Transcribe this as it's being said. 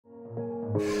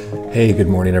Hey, good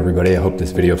morning everybody. I hope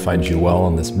this video finds you well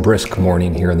on this brisk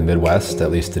morning here in the Midwest. At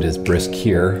least it is brisk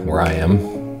here where I am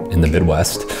in the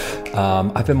Midwest.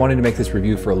 I've been wanting to make this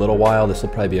review for a little while. This will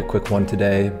probably be a quick one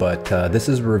today, but this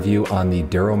is a review on the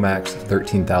Duromax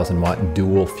 13,000 watt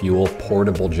dual fuel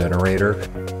portable generator.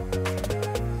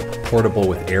 Portable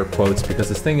with air quotes because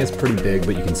this thing is pretty big,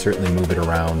 but you can certainly move it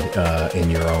around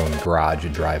in your own garage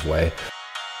and driveway.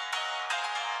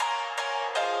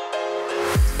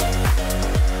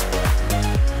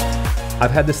 I've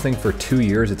had this thing for 2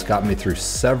 years. It's gotten me through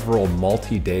several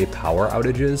multi-day power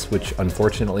outages, which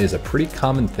unfortunately is a pretty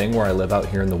common thing where I live out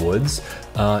here in the woods.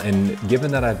 And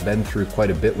given that I've been through quite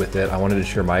a bit with it, I wanted to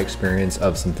share my experience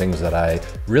of some things that I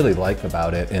really like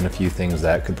about it and a few things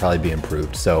that could probably be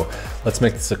improved. So let's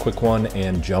make this a quick one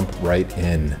and jump right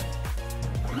in.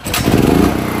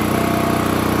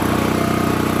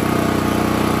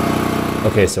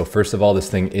 Okay, so first of all,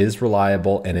 this thing is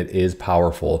reliable and it is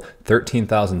powerful.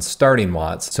 13,000 starting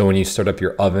watts. So when you start up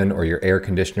your oven or your air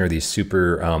conditioner, these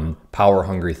super power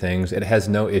hungry things, it has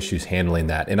no issues handling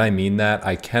that. And I mean that.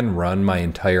 I can run my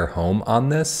entire home on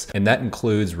this, and that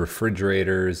includes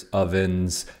refrigerators,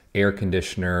 ovens, air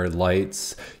conditioner,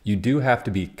 lights. You do have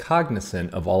to be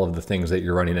cognizant of all of the things that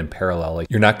you're running in parallel. Like,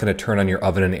 you're not going to turn on your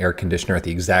oven and air conditioner at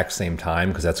the exact same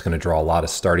time because that's going to draw a lot of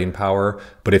starting power.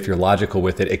 But if you're logical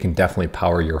with it, it can definitely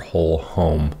power your whole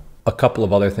home. A couple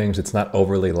of other things, it's not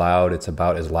overly loud. It's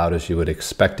about as loud as you would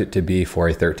expect it to be for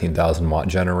a 13,000 watt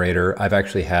generator. I've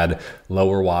actually had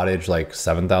lower wattage, like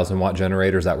 7,000 watt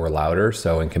generators that were louder.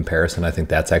 So in comparison, I think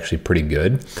that's actually pretty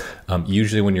good.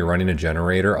 Usually when you're running a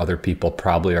generator, other people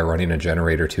probably are running a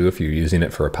generator too if you're using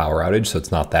it for a power outage. So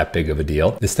it's not that big of a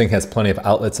deal. This thing has plenty of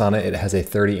outlets on it. It has a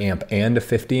 30 amp and a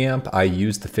 50 amp. I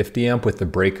use the 50 amp with the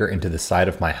breaker into the side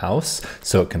of my house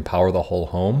so it can power the whole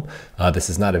home. This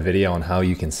is not a video on how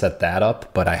you can set that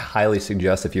up, but I highly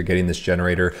suggest if you're getting this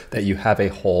generator that you have a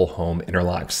whole home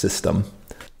interlock system.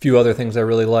 Few other things I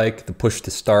really like: the push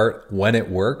to start when it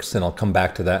works, and I'll come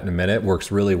back to that in a minute.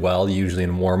 Works really well, usually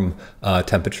in warm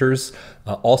temperatures.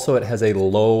 Also, it has a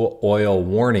low oil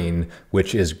warning,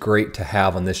 which is great to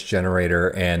have on this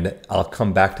generator, and I'll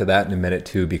come back to that in a minute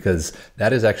too, because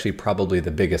that is actually probably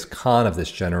the biggest con of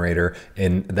this generator,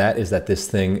 and that is that this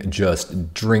thing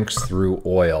just drinks through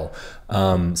oil.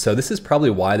 So this is probably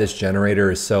why this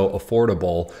generator is so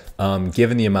affordable,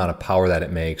 given the amount of power that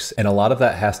it makes. And a lot of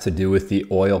that has to do with the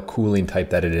oil cooling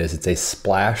type that it is. It's a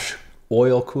splash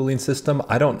oil cooling system.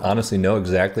 I don't honestly know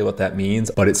exactly what that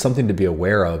means, but it's something to be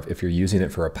aware of if you're using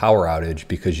it for a power outage,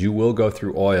 because you will go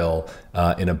through oil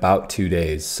in about 2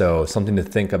 days. So something to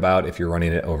think about if you're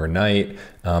running it overnight.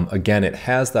 Again, it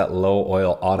has that low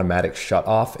oil automatic shut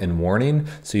off and warning,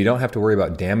 so you don't have to worry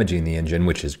about damaging the engine,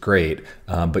 which is great,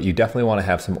 but you definitely want to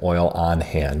have some oil on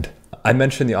hand. I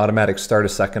mentioned the automatic start a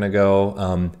second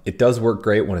ago. It does work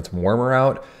great when it's warmer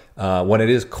out. When it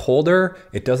is colder,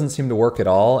 it doesn't seem to work at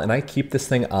all, and I keep this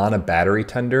thing on a battery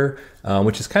tender,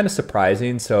 which is kind of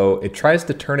surprising. So it tries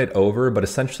to turn it over, but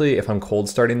essentially if I'm cold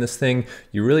starting this thing,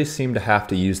 you really seem to have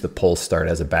to use the pull start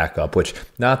as a backup, which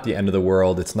not the end of the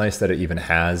world. It's nice that it even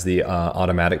has the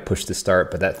automatic push to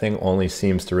start, but that thing only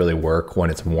seems to really work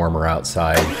when it's warmer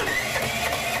outside.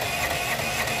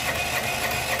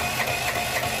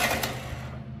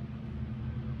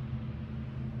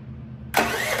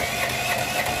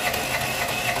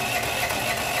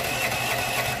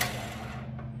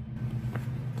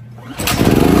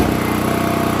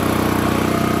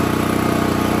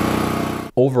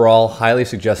 Overall, highly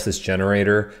suggest this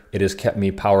generator. It has kept me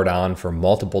powered on for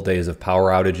multiple days of power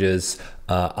outages.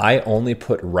 I only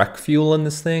put rec fuel in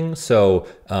this thing, so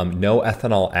no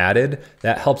ethanol added.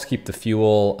 That helps keep the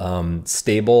fuel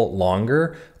stable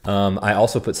longer. I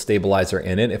also put stabilizer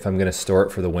in it if I'm going to store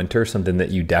it for the winter, something that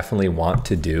you definitely want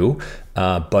to do.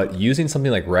 But using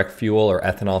something like rec fuel or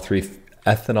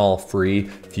ethanol-free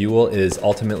fuel is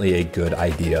ultimately a good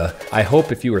idea. I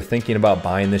hope if you were thinking about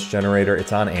buying this generator,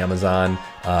 it's on Amazon.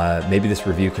 Maybe this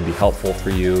review can be helpful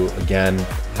for you. Again,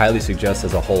 highly suggest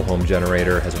as a whole home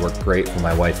generator. Has worked great for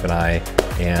my wife and I,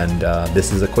 and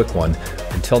this is a quick one.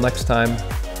 Until next time,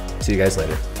 see you guys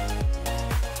later.